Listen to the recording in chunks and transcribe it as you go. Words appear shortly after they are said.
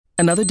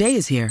Another day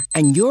is here,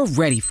 and you're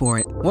ready for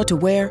it. What to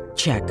wear?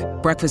 Check.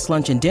 Breakfast,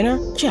 lunch, and dinner?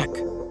 Check.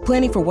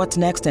 Planning for what's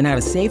next and how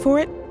to save for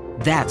it?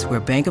 That's where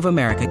Bank of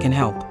America can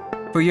help.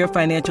 For your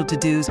financial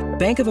to-dos,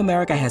 Bank of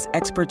America has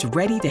experts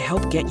ready to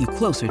help get you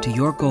closer to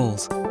your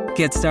goals.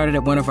 Get started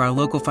at one of our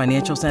local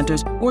financial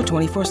centers or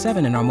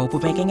 24/7 in our mobile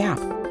banking app.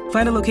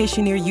 Find a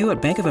location near you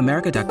at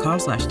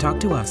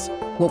bankofamerica.com/talktous.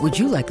 What would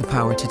you like the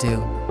power to do?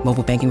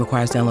 Mobile banking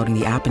requires downloading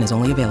the app and is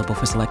only available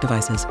for select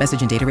devices.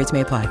 Message and data rates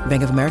may apply.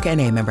 Bank of America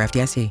N.A., member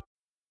FDIC.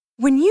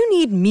 When you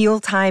need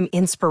mealtime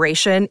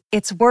inspiration,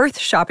 it's worth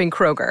shopping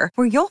Kroger,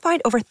 where you'll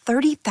find over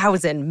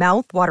 30,000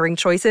 mouth-watering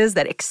choices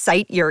that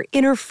excite your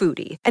inner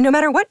foodie. And no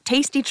matter what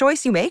tasty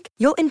choice you make,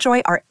 you'll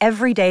enjoy our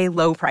everyday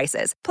low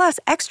prices, plus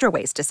extra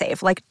ways to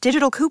save, like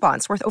digital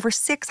coupons worth over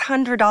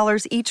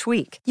 $600 each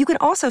week. You can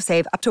also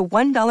save up to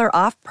 $1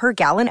 off per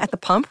gallon at the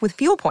pump with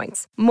fuel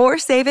points. More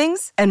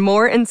savings and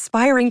more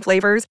inspiring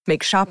flavors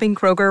make shopping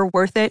Kroger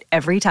worth it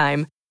every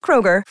time.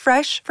 Kroger,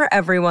 fresh for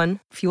everyone.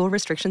 Fuel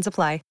restrictions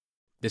apply.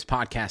 This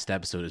podcast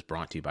episode is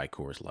brought to you by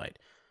Coors Light.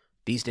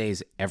 These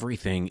days,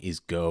 everything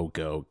is go,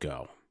 go,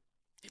 go.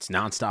 It's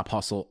nonstop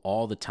hustle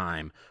all the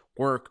time.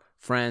 Work,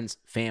 friends,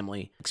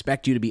 family,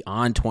 expect you to be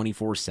on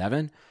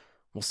 24/7.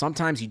 Well,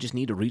 sometimes you just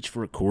need to reach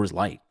for a Coors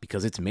Light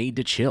because it's made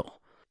to chill.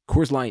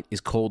 Coors Light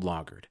is cold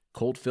lagered,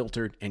 cold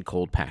filtered, and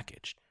cold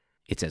packaged.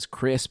 It's as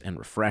crisp and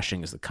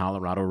refreshing as the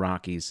Colorado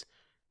Rockies.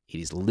 It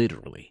is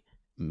literally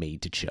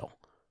made to chill.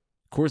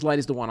 Coors Light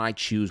is the one I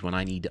choose when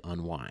I need to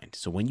unwind.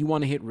 So when you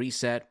want to hit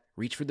reset,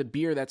 reach for the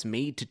beer that's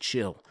made to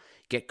chill.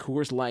 Get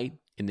Coors Light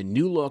in the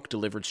new look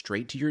delivered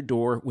straight to your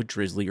door with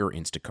Drizzly or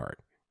Instacart.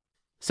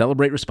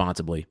 Celebrate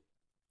responsibly.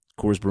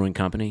 Coors Brewing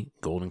Company,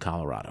 Golden,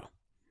 Colorado.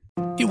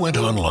 You went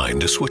online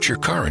to switch your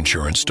car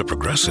insurance to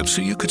Progressive so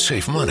you could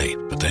save money.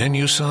 But then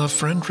you saw a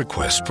friend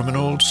request from an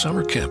old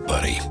summer camp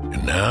buddy.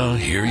 And now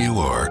here you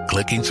are,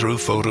 clicking through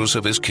photos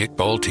of his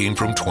kickball team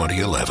from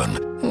 2011.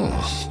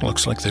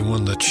 Looks like they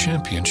won the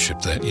championship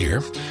that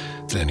year.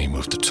 Then he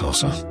moved to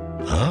Tulsa.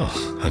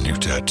 Oh, a new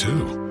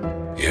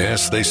tattoo.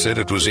 Yes, they said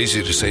it was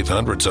easy to save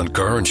hundreds on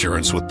car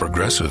insurance with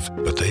Progressive,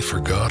 but they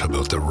forgot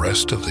about the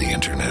rest of the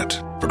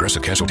internet.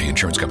 Progressive Casualty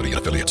Insurance Company and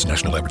affiliates.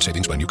 National average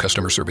savings by new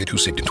customer surveyed who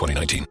saved in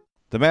 2019.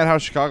 The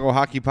Madhouse Chicago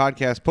Hockey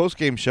Podcast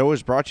postgame show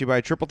is brought to you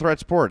by Triple Threat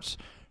Sports.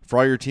 For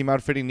all your team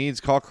outfitting needs,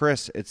 call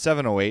Chris at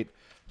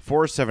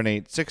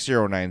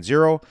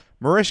 708-478-6090.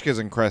 Marishka's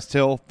in Crest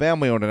Hill,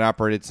 family owned and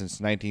operated since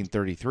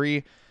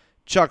 1933.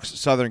 Chuck's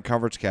Southern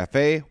Comforts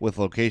Cafe with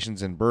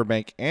locations in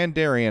Burbank and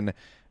Darien.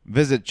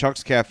 Visit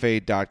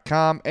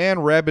chuckscafe.com.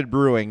 And Rabid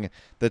Brewing.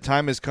 The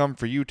time has come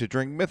for you to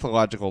drink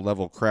mythological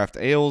level craft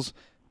ales.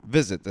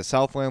 Visit the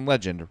Southland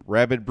legend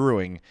Rabid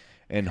Brewing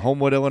in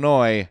Homewood,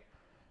 Illinois.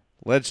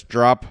 Let's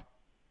drop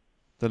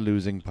the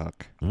losing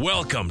puck.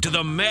 Welcome to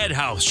the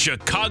Madhouse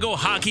Chicago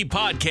Hockey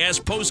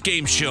Podcast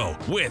postgame show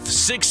with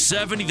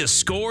 670 The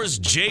Score's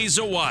Jay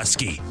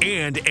Zawaski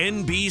and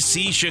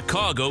NBC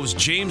Chicago's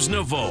James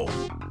Naveau.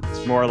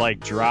 It's more like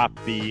drop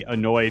the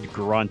annoyed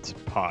grunt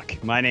puck.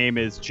 My name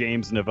is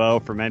James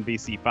Naveau from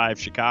NBC5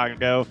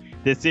 Chicago.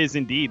 This is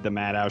indeed the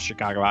Madhouse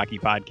Chicago Hockey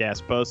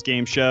Podcast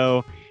postgame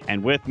show.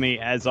 And with me,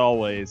 as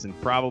always, and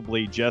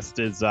probably just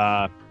as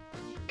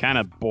kind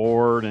of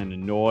bored and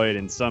annoyed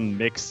and some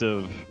mix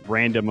of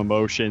random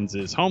emotions,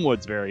 is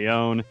Homewood's very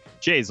own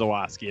Jay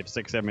Zawaski of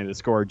 670 The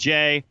Score.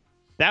 Jay,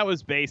 that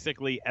was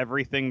basically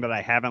everything that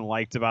I haven't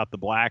liked about the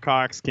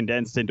Blackhawks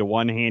condensed into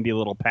one handy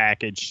little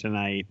package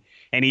tonight.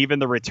 And even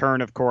the return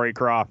of Corey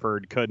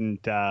Crawford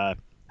couldn't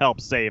help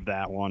save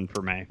that one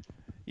for me.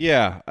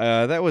 Yeah,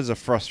 that was a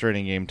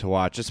frustrating game to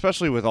watch,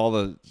 especially with all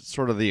the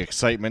sort of the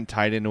excitement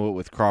tied into it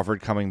with Crawford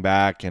coming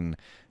back and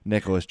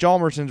Nicholas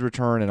Hjalmarsson's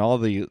return and all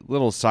the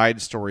little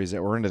side stories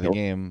that were into the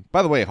game.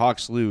 By the way,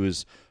 Hawks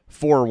lose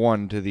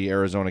 4-1 to the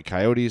Arizona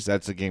Coyotes.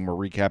 That's the game we're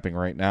recapping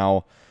right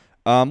now.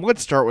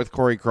 Let's start with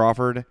Corey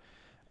Crawford.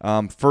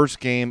 First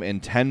game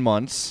in 10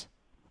 months.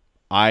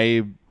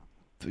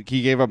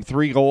 He gave up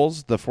 3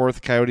 goals. The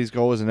fourth Coyotes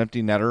goal was an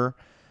empty netter.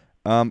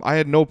 I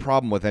had no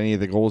problem with any of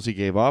the goals he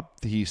gave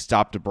up. He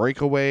stopped a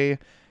breakaway.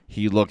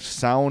 He looked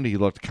sound. He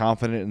looked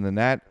confident in the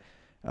net.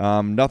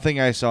 Nothing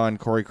I saw in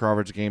Corey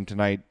Crawford's game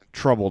tonight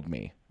troubled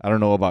me. I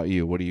don't know about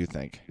you. What do you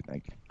think?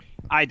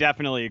 I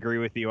definitely agree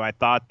with you. I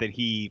thought that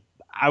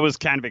I was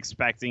kind of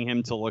expecting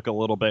him to look a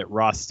little bit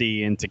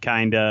rusty and to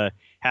kind of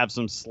have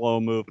some slow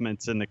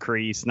movements in the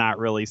crease, not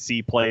really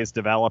see plays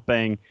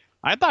developing.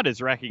 I thought his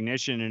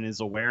recognition and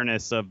his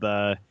awareness of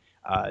the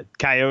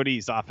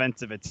Coyotes'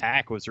 offensive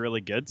attack was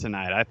really good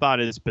tonight. I thought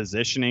his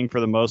positioning for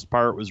the most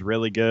part was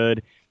really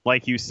good.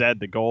 Like you said,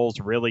 the goals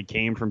really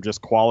came from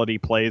just quality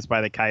plays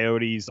by the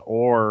Coyotes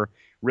or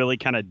really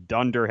kind of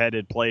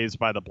dunderheaded plays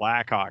by the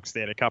Blackhawks. They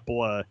had a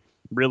couple of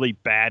really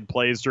bad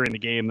plays during the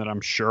game that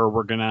I'm sure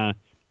we're going to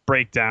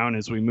break down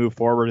as we move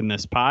forward in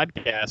this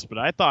podcast. But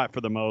I thought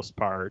for the most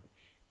part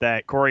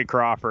that Corey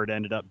Crawford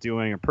ended up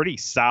doing a pretty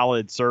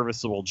solid,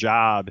 serviceable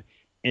job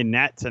in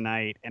net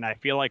tonight. And I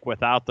feel like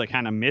without the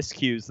kind of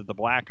miscues that the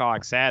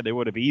Blackhawks had, they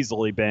would have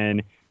easily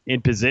been in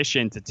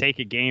position to take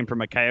a game from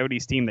a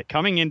Coyotes team that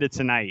coming into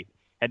tonight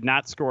had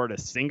not scored a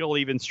single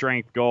even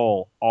strength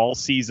goal all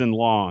season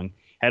long,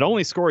 had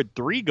only scored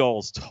 3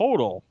 goals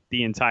total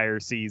the entire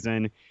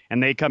season,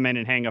 and they come in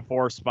and hang a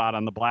 4th spot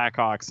on the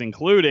Blackhawks,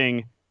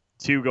 including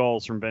 2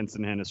 goals from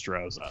Vincent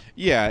Hinostroza.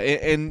 Yeah,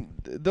 and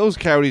those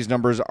Coyotes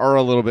numbers are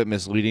a little bit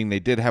misleading. They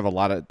did have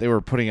they were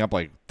putting up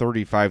like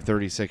 35,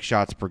 36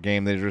 shots per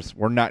game. They just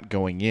were not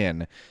going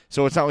in.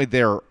 So it's not like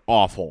they're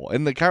awful.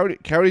 And the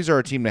Coyotes are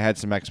a team that had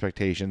some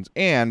expectations,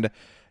 and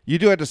you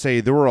do have to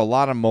say there were a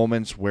lot of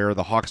moments where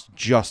the Hawks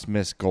just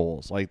missed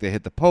goals. Like they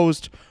hit the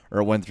post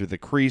or it went through the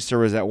crease. There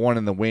was that one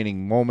in the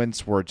waning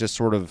moments where it just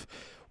sort of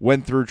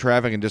went through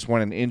traffic and just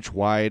went an inch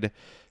wide.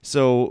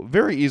 So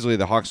very easily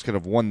the Hawks could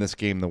have won this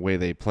game the way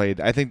they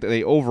played. I think that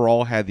they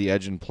overall had the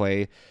edge in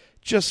play.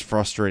 Just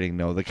frustrating,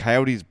 though. The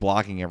Coyotes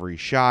blocking every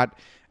shot.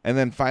 And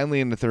then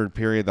finally in the third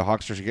period, the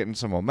Hawks are getting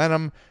some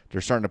momentum.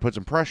 They're starting to put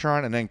some pressure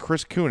on. And then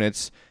Chris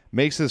Kunitz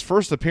makes his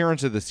first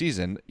appearance of the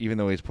season, even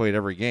though he's played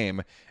every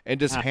game, and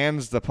just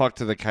hands the puck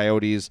to the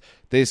Coyotes.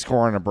 They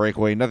score on a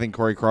breakaway. Nothing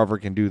Corey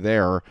Crawford can do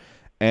there.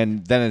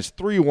 And then it's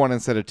 3-1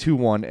 instead of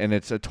 2-1, and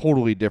it's a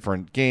totally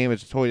different game.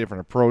 It's a totally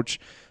different approach.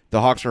 The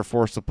Hawks are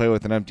forced to play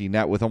with an empty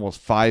net with almost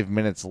 5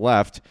 minutes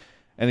left.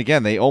 And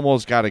again, they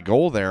almost got a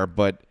goal there,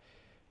 but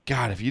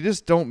God, if you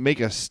just don't make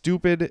a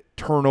stupid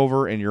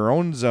turnover in your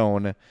own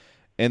zone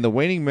in the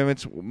waning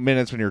minutes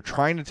when you're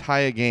trying to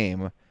tie a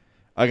game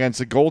against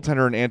a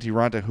goaltender in Antti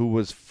Raanta who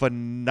was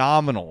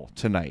phenomenal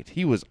tonight.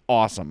 He was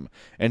awesome,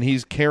 and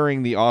he's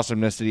carrying the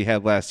awesomeness that he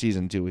had last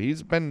season too.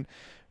 Antti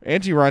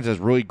Raanta has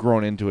really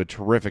grown into a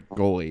terrific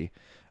goalie.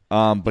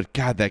 But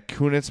God, that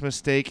Kunitz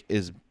mistake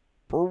is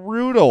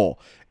brutal.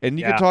 And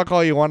you can talk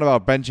all you want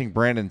about benching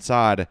Brandon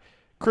Saad.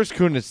 Chris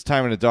Kunitz's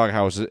time in the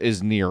doghouse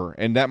is near,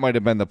 and that might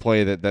have been the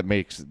play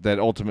that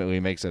ultimately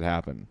makes it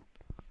happen.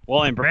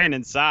 Well, and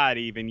Brandon Saad,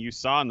 even you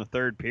saw in the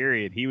third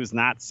period, he was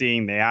not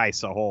seeing the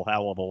ice a whole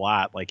hell of a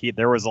lot. Like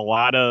there was a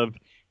lot of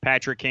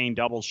Patrick Kane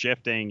double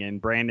shifting,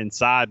 and Brandon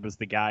Saad was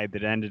the guy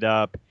that ended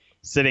up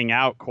sitting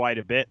out quite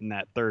a bit in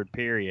that third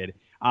period.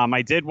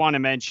 I did want to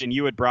mention,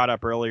 you had brought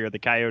up earlier, the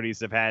Coyotes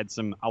have had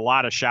a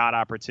lot of shot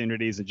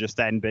opportunities and just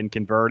hadn't been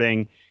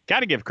converting. Got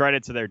to give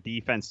credit to their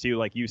defense, too.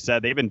 Like you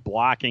said, they've been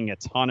blocking a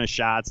ton of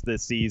shots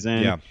this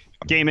season. Yeah.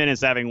 Came in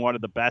as having one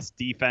of the best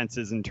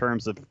defenses in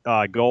terms of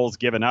goals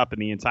given up in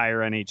the entire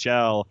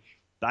NHL.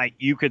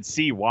 You could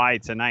see why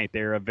tonight.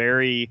 They're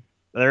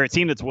a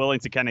team that's willing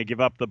to kind of give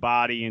up the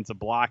body and to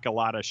block a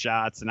lot of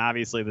shots. And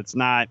obviously that's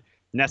not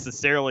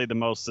necessarily the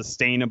most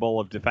sustainable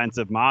of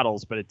defensive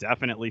models, but it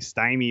definitely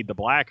stymied the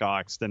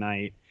Blackhawks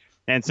tonight.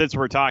 And since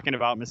we're talking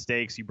about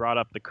mistakes, you brought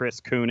up the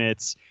Chris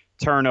Kunitz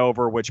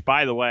turnover, which,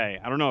 by the way,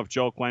 I don't know if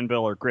Joe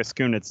Quenneville or Chris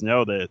Kunitz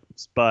know this,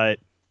 but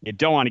you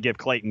don't want to give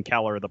Clayton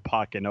Keller the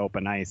puck in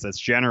open ice. That's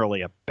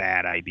generally a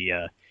bad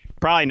idea.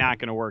 Probably not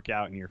going to work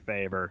out in your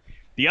favor.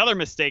 The other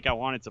mistake I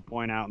wanted to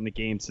point out in the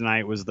game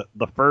tonight was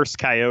the first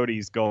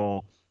Coyotes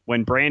goal,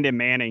 when Brandon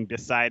Manning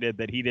decided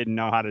that he didn't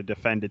know how to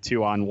defend a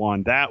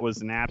 2-on-1. That was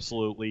an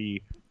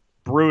absolutely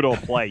brutal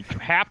play. You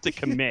have to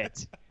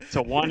commit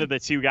to one of the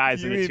two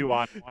guys in a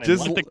 2-on-1 and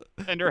let the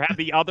defender have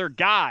the other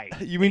guy.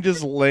 You mean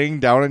just laying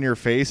down on your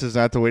face is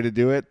not the way to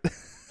do it?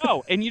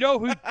 No, and you know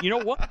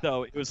what,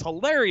 though? It was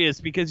hilarious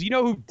because you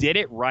know who did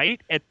it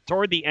right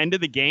toward the end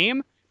of the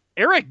game?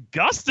 Erik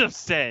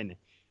Gustafsson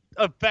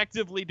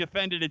effectively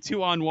defended a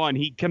 2-on-1.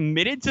 He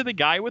committed to the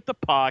guy with the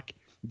puck,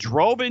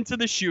 drove into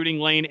the shooting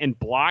lane, and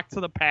blocked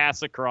the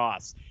pass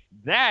across.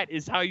 That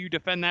is how you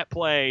defend that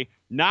play,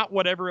 not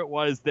whatever it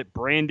was that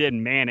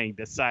Brandon Manning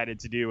decided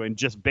to do and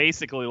just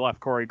basically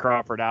left Corey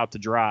Crawford out to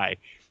dry.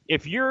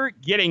 If you're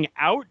getting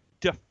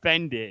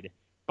out-defended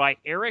by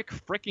Erik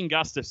frickin'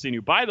 Gustafsson,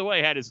 who, by the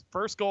way, had his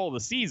first goal of the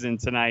season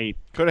tonight.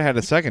 Could have had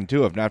a second,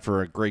 too, if not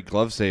for a great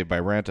glove save by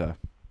Raanta.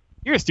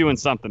 You're just doing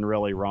something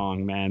really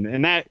wrong, man.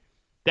 And that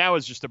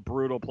was just a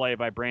brutal play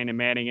by Brandon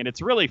Manning. And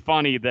it's really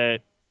funny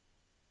that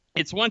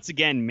it's once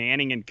again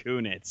Manning and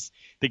Kunitz,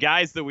 the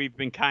guys that we've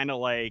been kind of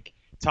like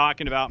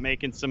talking about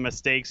making some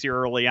mistakes here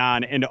early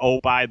on. And oh,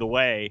 by the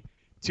way,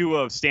 2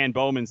 of Stan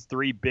Bowman's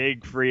 3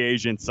 big free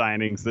agent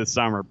signings this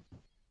summer.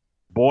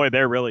 Boy,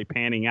 they're really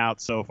panning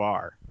out so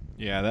far.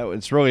 Yeah,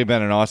 it's really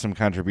been an awesome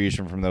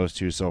contribution from those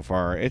 2 so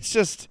far. It's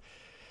just,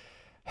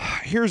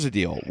 here's the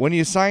deal. When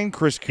you sign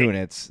Chris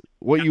Kunitz,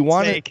 what you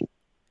want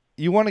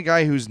a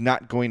guy who's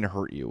not going to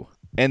hurt you.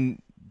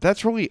 And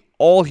that's really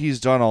all he's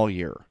done all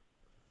year.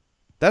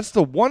 That's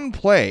the one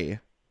play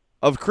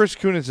of Chris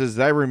Kunitz's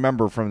that I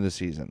remember from this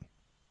season.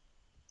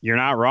 You're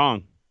not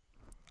wrong.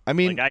 I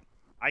mean,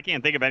 I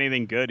can't think of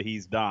anything good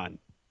he's done.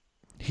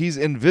 He's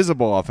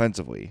invisible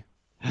offensively.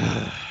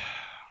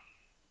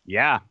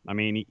 Yeah, I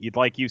mean,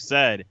 like you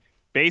said,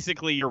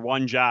 basically your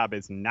one job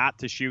is not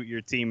to shoot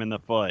your team in the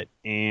foot,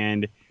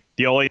 and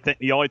the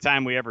only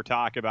time we ever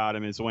talk about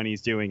him is when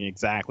he's doing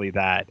exactly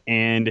that.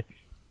 And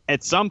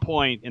at some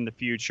point in the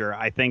future,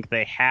 I think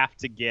they have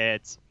to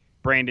get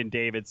Brandon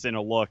Davidson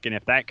a look, and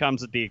if that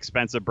comes at the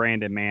expense of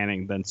Brandon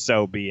Manning, then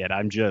so be it.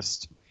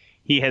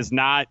 He has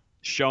not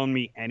shown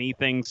me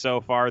anything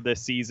so far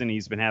this season.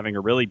 He's been having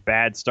a really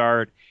bad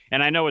start.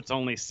 And I know it's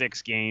only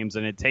 6 games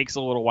and it takes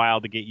a little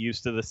while to get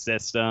used to the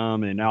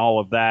system and all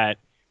of that.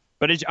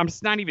 But I'm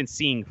just not even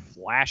seeing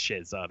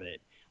flashes of it.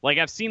 Like,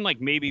 I've seen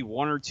like maybe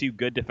 1 or 2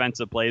 good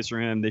defensive plays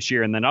from him this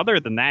year. And then other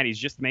than that, he's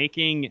just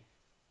making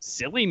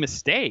silly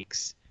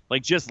mistakes,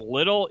 like just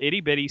little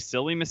itty bitty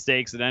silly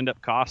mistakes that end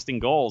up costing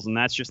goals. And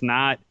that's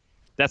not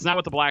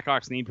what the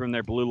Blackhawks need from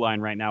their blue line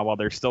right now while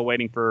they're still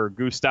waiting for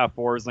Gustav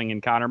Forsling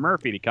and Connor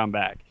Murphy to come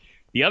back.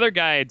 The other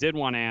guy I did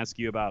want to ask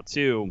you about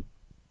too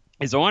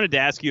is I wanted to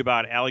ask you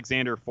about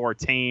Alexander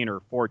Fortin or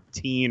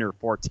Fortin or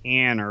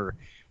Fortan, or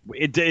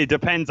it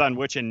depends on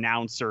which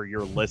announcer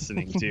you're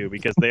listening to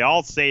because they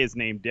all say his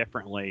name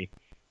differently.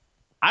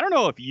 I don't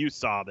know if you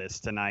saw this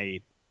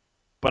tonight,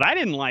 but I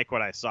didn't like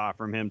what I saw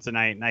from him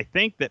tonight, and I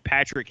think that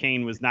Patrick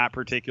Kane was not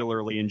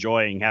particularly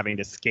enjoying having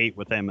to skate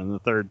with him in the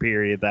third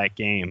period of that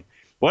game.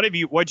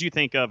 What'd you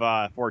think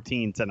of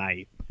 14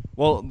 tonight?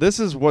 Well, this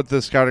is what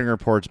the scouting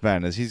report's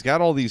been, is he's got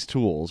all these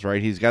tools,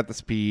 right? He's got the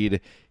speed,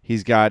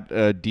 he's got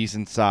a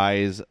decent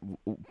size,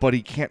 but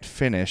he can't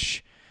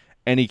finish,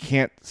 and he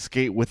can't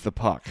skate with the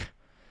puck.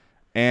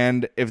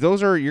 And if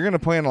you're going to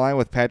play on a line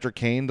with Patrick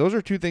Kane, those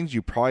are 2 things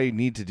you probably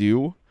need to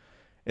do,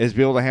 is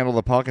be able to handle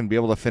the puck and be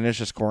able to finish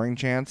a scoring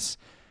chance.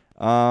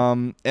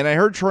 And I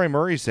heard Troy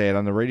Murray say it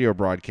on the radio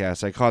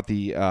broadcast. I caught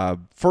the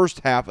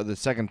first half of the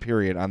second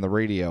period on the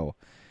radio.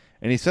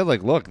 And he said,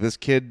 like, look, this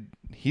kid,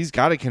 he's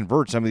got to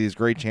convert some of these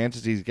great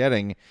chances he's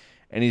getting,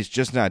 and he's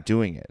just not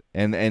doing it.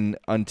 And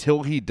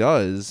until he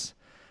does,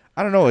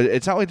 I don't know.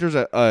 It's not like there's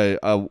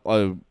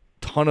a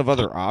ton of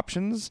other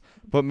options,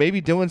 but maybe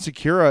Dylan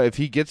Sikura, if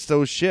he gets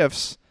those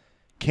shifts,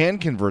 can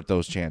convert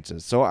those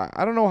chances. So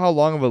I don't know how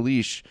long of a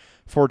leash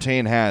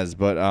Fortin has,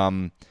 but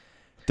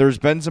there's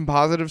been some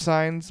positive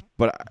signs.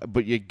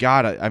 But you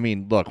gotta, I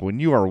mean, look, when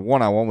you are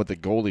 1-on-1 with the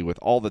goalie with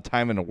all the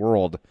time in the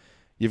world,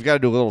 you've got to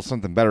do a little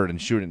something better than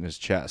shoot it in his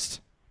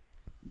chest.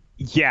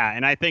 Yeah,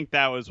 and I think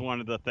that was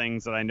one of the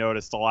things that I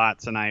noticed a lot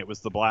tonight was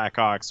the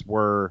Blackhawks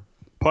were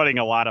putting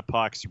a lot of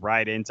pucks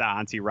right into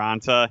Antti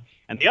Raanta.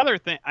 And the other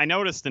thing, I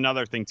noticed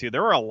another thing too.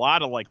 There were a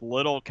lot of like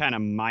little kind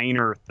of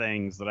minor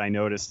things that I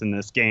noticed in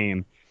this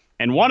game.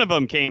 And one of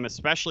them came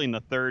especially in the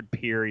third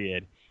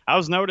period. I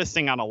was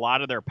noticing on a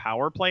lot of their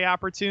power play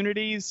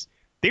opportunities,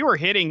 they were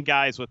hitting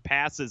guys with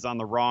passes on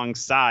the wrong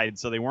side,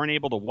 so they weren't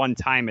able to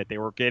one-time it. They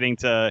were getting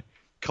to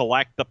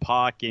collect the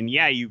puck, and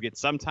yeah, you could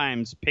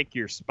sometimes pick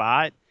your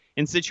spot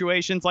in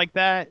situations like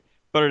that,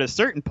 but at a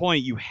certain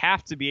point, you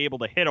have to be able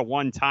to hit a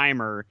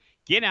one-timer,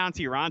 get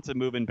Antti Raanta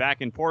moving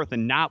back and forth,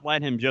 and not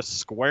let him just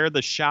square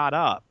the shot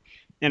up.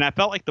 And I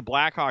felt like the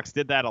Blackhawks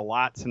did that a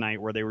lot tonight,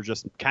 where they were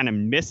just kind of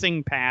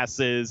missing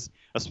passes,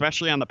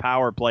 especially on the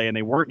power play, and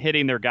they weren't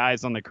hitting their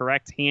guys on the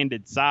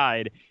correct-handed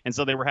side, and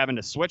so they were having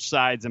to switch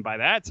sides, and by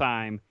that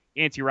time,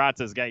 Antti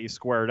Raanta's got you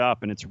squared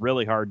up, and it's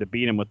really hard to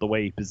beat him with the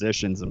way he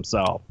positions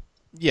himself.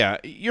 Yeah,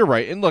 you're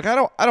right. And look, I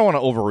don't want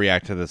to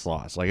overreact to this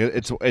loss. Like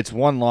it's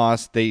one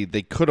loss. They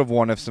could have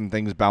won if some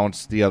things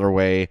bounced the other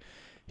way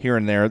here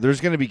and there.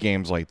 There's going to be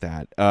games like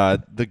that.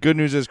 The good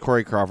news is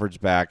Corey Crawford's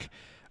back.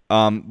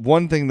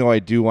 One thing though I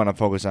do want to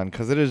focus on,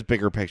 because it is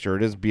bigger picture,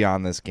 it is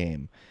beyond this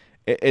game.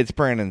 It's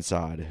Brandon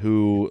Saad,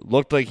 who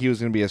looked like he was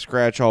going to be a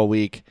scratch all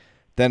week,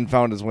 then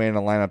found his way in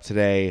the lineup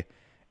today,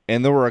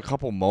 and there were a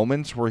couple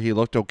moments where he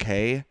looked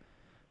okay.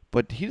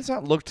 But he does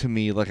not look to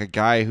me like a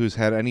guy who's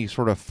had any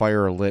sort of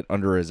fire lit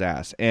under his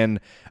ass. And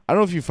I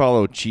don't know if you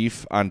follow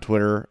Chief on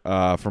Twitter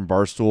from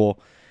Barstool.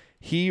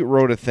 He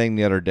wrote a thing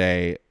the other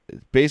day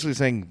basically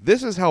saying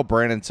this is how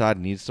Brandon Saad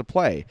needs to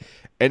play.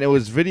 And it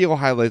was video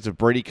highlights of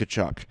Brady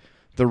Tkachuk,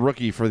 the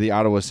rookie for the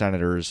Ottawa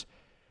Senators,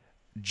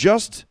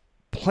 just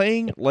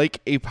playing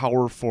like a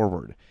power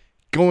forward,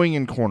 going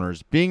in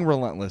corners, being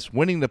relentless,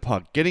 winning the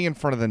puck, getting in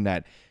front of the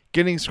net,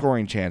 getting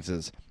scoring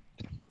chances.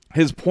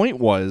 His point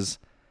was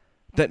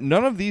that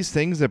none of these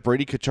things that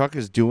Brady Tkachuk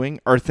is doing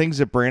are things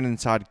that Brandon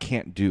Saad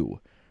can't do,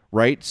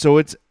 right? So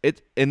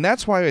and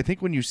that's why I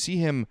think when you see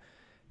him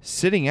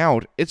sitting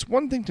out, it's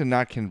one thing to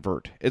not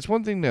convert. It's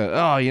one thing to,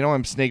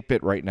 I'm snake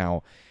bit right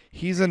now.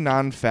 He's a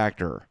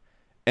non-factor,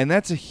 and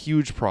that's a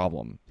huge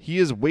problem. He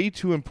is way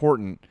too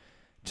important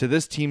to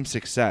this team's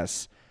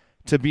success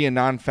to be a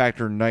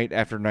non-factor night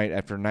after night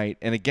after night.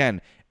 And again,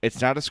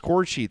 it's not a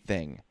score sheet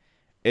thing.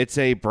 It's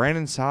a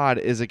Brandon Saad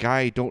is a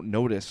guy I don't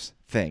notice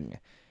thing.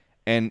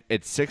 And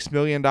it's $6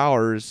 million,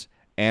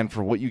 and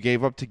for what you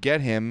gave up to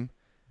get him,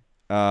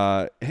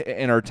 and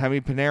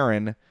Artemi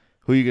Panarin,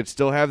 who you could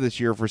still have this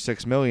year for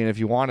 $6 million if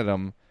you wanted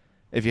him,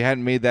 if you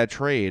hadn't made that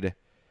trade,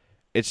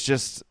 it's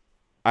just,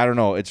 I don't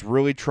know, it's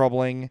really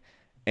troubling.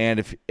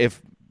 And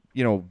if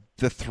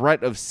the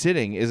threat of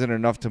sitting isn't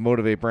enough to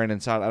motivate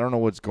Brandon Saad, I don't know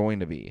what's going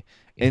to be.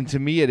 And to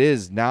me, it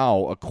is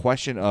now a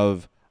question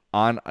of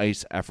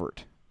on-ice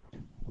effort.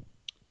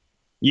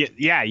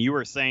 Yeah, you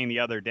were saying the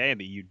other day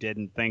that you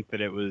didn't think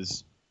that it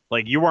was,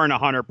 like, you weren't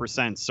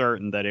 100%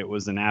 certain that it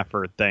was an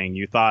effort thing.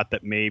 You thought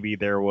that maybe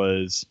there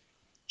was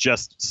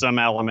just some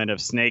element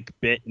of snake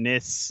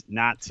bitness,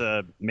 not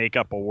to make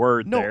up a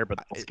word there, but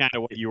that's kind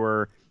of what you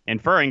were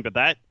inferring,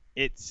 but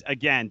it's,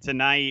 again,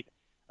 tonight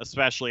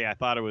especially, I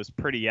thought it was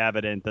pretty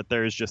evident that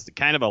there's just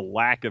kind of a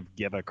lack of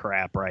give a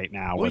crap right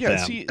now with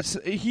him.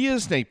 He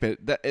is snake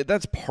bit.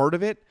 That's part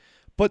of it,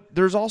 but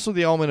there's also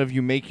the element of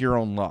you make your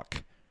own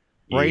luck,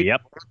 right?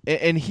 Yep.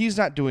 And he's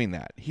not doing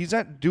that. He's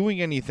not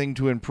doing anything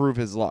to improve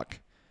his luck.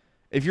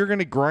 If you're going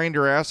to grind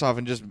your ass off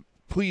and just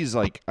please,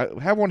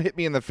 have one hit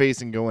me in the face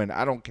and go in,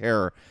 I don't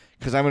care,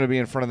 because I'm going to be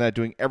in front of that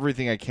doing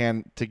everything I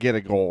can to get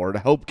a goal or to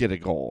help get a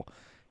goal.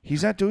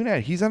 He's not doing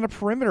that. He's on a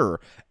perimeter.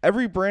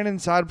 Every Brandon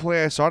Saad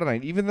play I saw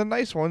tonight, even the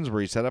nice ones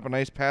where he set up a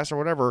nice pass or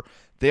whatever,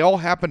 they all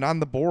happened on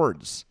the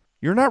boards.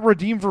 You're not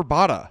Radim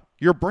Verbata.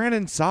 You're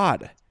Brandon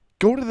Saad.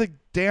 Go to the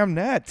damn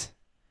net.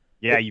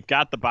 Yeah, you've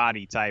got the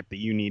body type that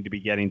you need to be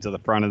getting to the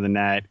front of the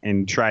net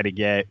and try to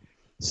get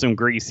some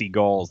greasy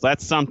goals.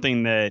 That's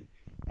something that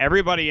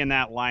everybody in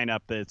that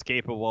lineup that's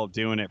capable of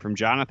doing it, from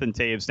Jonathan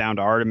Toews down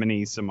to Artem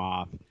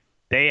Anisimov,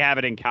 they have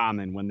it in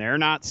common. When they're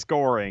not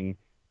scoring,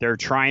 they're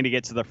trying to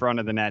get to the front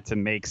of the net to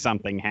make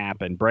something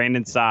happen.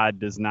 Brandon Saad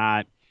does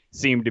not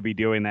seem to be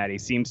doing that. He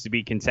seems to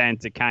be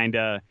content to kind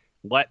of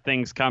let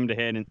things come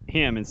to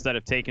him instead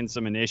of taking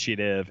some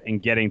initiative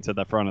and getting to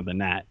the front of the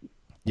net.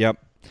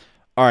 Yep.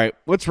 All right,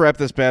 let's wrap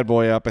this bad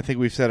boy up. I think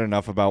we've said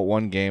enough about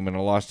one game and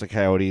a loss to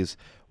Coyotes.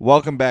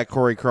 Welcome back,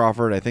 Corey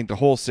Crawford. I think the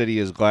whole city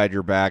is glad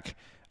you're back,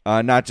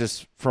 not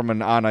just from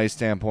an on-ice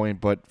standpoint,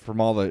 but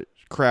from all the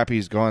crap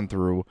he's gone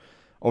through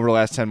over the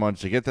last 10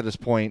 months to get to this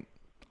point.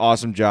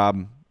 Awesome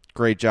job.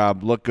 Great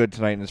job. Looked good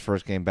tonight in his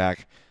first game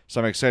back. So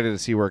I'm excited to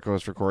see where it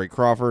goes for Corey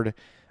Crawford.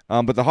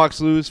 But the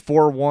Hawks lose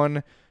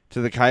 4-1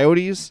 to the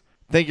Coyotes.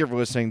 Thank you for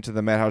listening to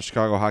the Madhouse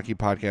Chicago Hockey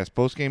Podcast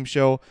postgame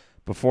show.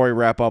 Before we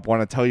wrap up, I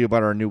want to tell you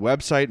about our new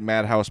website,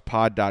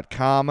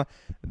 madhousepod.com.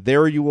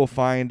 There you will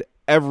find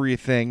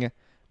everything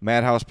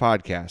Madhouse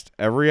Podcast,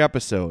 every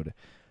episode,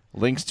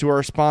 links to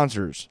our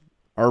sponsors,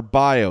 our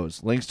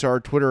bios, links to our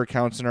Twitter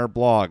accounts and our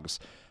blogs,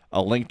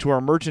 a link to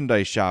our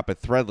merchandise shop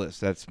at Threadless.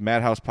 That's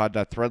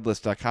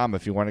madhousepod.threadless.com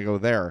if you want to go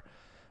there.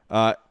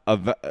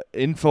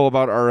 Info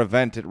about our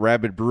event at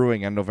Rabid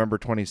Brewing on November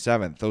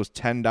 27th. Those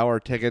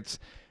 $10 tickets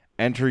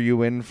enter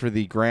you in for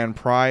the grand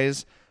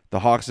prize. The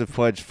Hawks have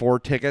pledged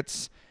 4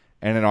 tickets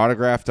and an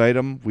autographed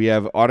item. We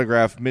have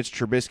autographed Mitch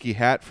Trubisky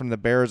hat from the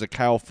Bears, a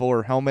Kyle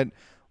Fuller helmet,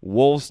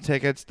 Wolves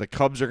tickets. The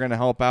Cubs are going to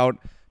help out.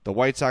 The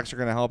White Sox are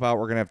going to help out.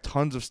 We're going to have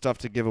tons of stuff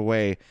to give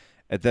away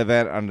at the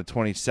event on the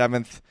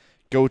 27th.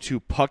 Go to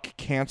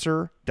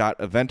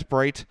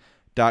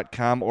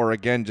puckcancer.eventbrite.com, or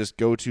again, just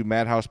go to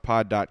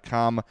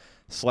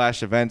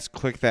madhousepod.com/events.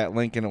 Click that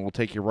link and it will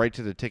take you right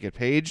to the ticket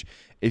page.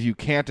 If you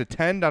can't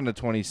attend on the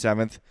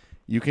 27th,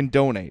 you can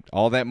donate.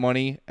 All that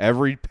money,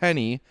 every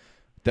penny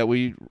that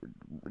we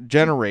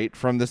generate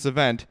from this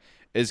event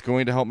is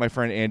going to help my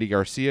friend Andy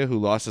Garcia, who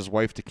lost his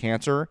wife to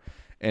cancer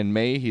in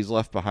May. He's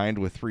left behind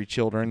with 3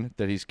 children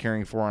that he's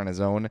caring for on his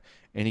own,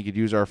 and he could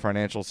use our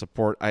financial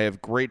support. I have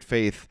great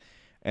faith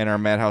in our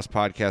Madhouse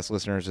Podcast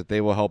listeners that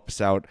they will help us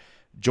out.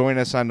 Join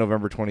us on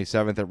November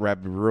 27th at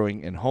Rabid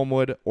Brewing in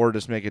Homewood, or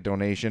just make a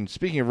donation.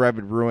 Speaking of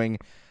Rabid Brewing,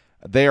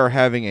 they are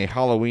having a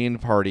Halloween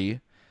party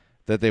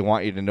that they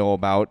want you to know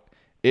about.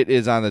 It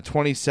is on the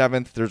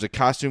 27th. There's a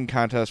costume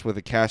contest with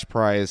a cash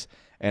prize,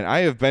 and I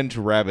have been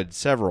to Rabid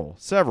several,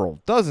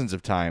 dozens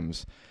of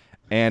times.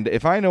 And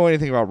if I know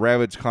anything about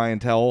Rabid's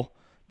clientele,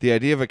 the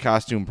idea of a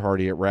costume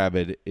party at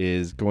Rabid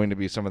is going to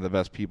be some of the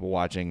best people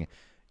watching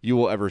you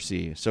will ever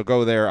see. So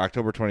go there,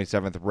 October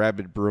 27th,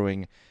 Rabid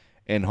Brewing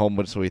in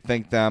Homewood. So we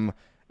thank them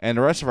and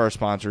the rest of our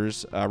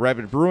sponsors.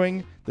 Rabid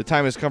Brewing, the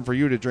time has come for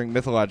you to drink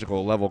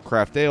mythological level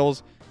craft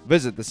ales.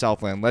 Visit the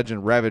Southland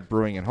legend, Rabid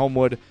Brewing in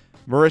Homewood.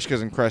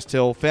 Marishka's in Crest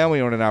Hill,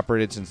 family owned and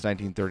operated since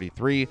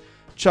 1933.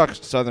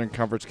 Chuck's Southern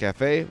Comforts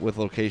Cafe with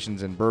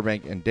locations in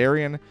Burbank and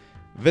Darien.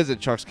 Visit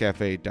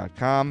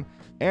chuckscafe.com.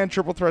 And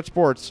Triple Threat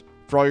Sports,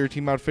 for all your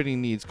team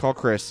outfitting needs, call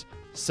Chris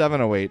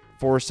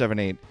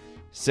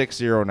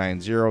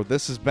 708-478-6090.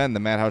 This has been the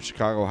Madhouse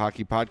Chicago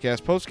Hockey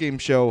Podcast postgame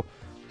show.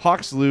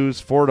 Hawks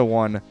lose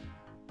 4-1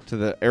 to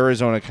the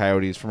Arizona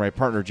Coyotes. For my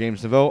partner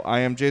James Naveau, I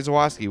am Jay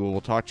Zawaski. We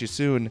will talk to you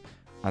soon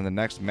on the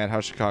next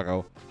Madhouse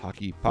Chicago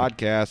Hockey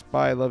Podcast.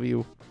 Bye. Love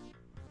you.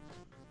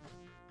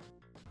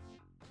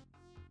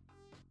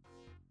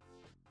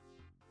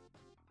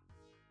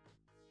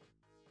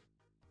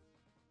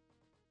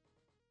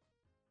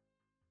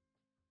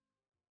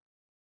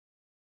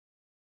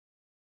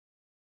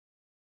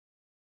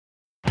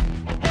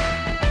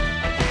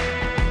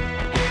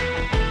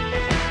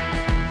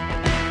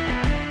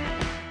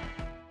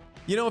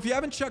 You know, if you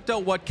haven't checked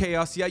out What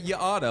Chaos yet, you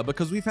oughta,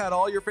 because we've had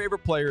all your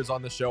favorite players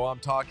on the show. I'm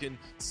talking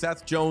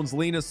Seth Jones,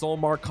 Lena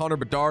Solmar, Connor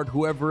Bedard,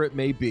 whoever it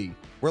may be.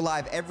 We're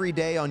live every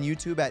day on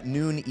YouTube at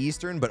noon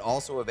Eastern, but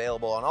also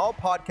available on all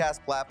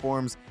podcast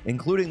platforms,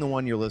 including the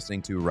one you're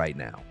listening to right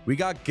now. We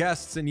got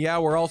guests, and yeah,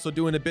 we're also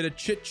doing a bit of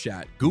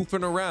chit-chat,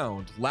 goofing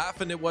around,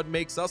 laughing at what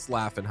makes us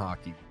laugh in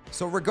hockey.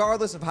 So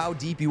regardless of how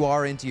deep you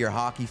are into your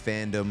hockey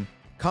fandom,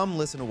 Come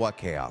listen to What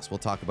Chaos. We'll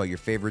talk about your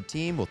favorite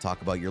team, we'll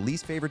talk about your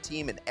least favorite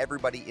team, and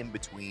everybody in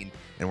between.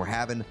 And we're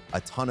having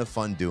a ton of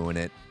fun doing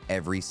it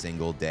every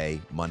single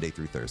day, Monday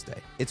through Thursday.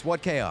 It's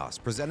What Chaos,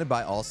 presented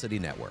by All City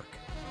Network.